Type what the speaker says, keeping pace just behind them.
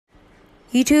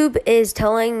YouTube is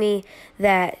telling me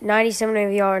that 97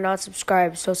 of y'all are not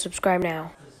subscribed, so subscribe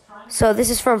now. So this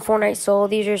is from Fortnite Soul.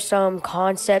 These are some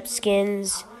concept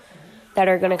skins that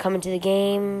are going to come into the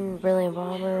game. Brilliant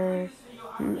Bomber,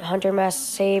 Hunter Master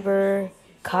Saber,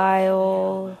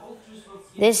 Kyle.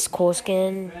 This cool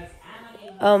skin.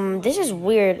 This is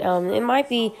weird. It might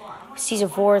be Season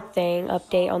 4 thing,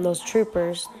 update on those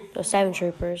troopers, those 7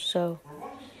 troopers, so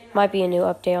might be a new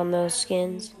update on those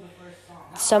skins.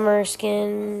 Summer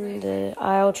skin, the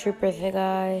Isle Trooper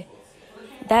guy.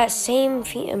 That same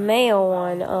male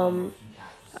one,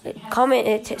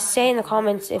 say in the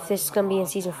comments if this is going to be in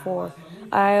Season 4.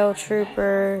 Isle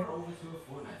Trooper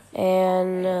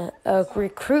and a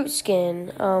recruit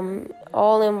skin,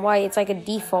 all in white. It's like a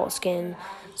default skin,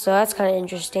 so that's kind of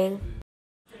interesting.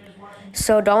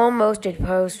 So Donald Mosted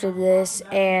posted this,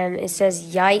 and it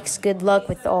says, "Yikes, good luck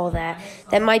with all that."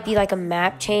 That might be like a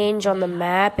map change on the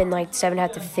map, and like 7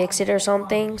 have to fix it or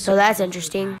something. So that's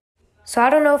interesting. So I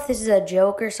don't know if this is a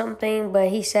joke or something, but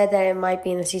he said that it might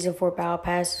be in the Season 4 Battle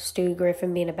Pass, Stu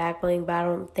Griffin being a backbling, but I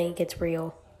don't think it's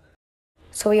real.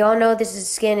 So we all know this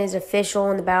skin is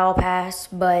official in the Battle Pass,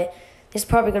 but this is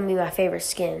probably going to be my favorite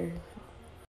skin.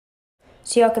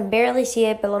 So y'all can barely see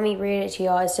it, but let me read it to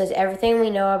y'all. It says, everything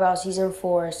we know about Season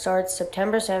 4 starts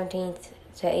September 17th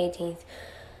to 18th.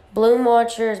 Bloom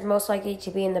Watcher is most likely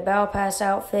to be in the Battle Pass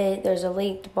outfit. There's a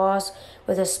leaked boss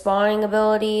with a spawning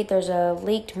ability. There's a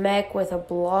leaked mech with a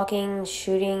blocking,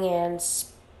 shooting, and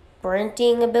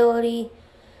sprinting ability.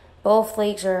 Both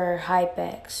leaks are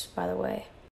HypeX, by the way.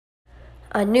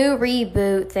 A new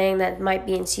reboot thing that might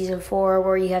be in Season 4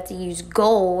 where you have to use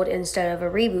gold instead of a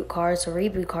reboot card, so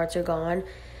reboot cards are gone.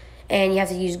 And you have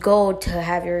to use gold to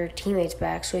have your teammates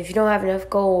back. So if you don't have enough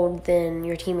gold, then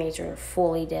your teammates are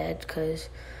fully dead because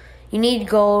you need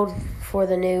gold for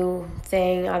the new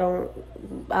thing. I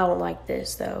don't like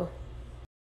this though.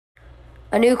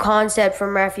 A new concept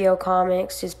from Raphael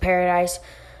Comics is Paradise.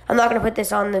 I'm not going to put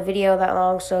this on the video that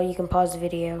long, so you can pause the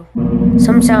video.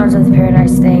 Some sounds of the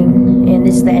Paradise thing, and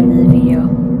this is the end of the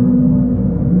video.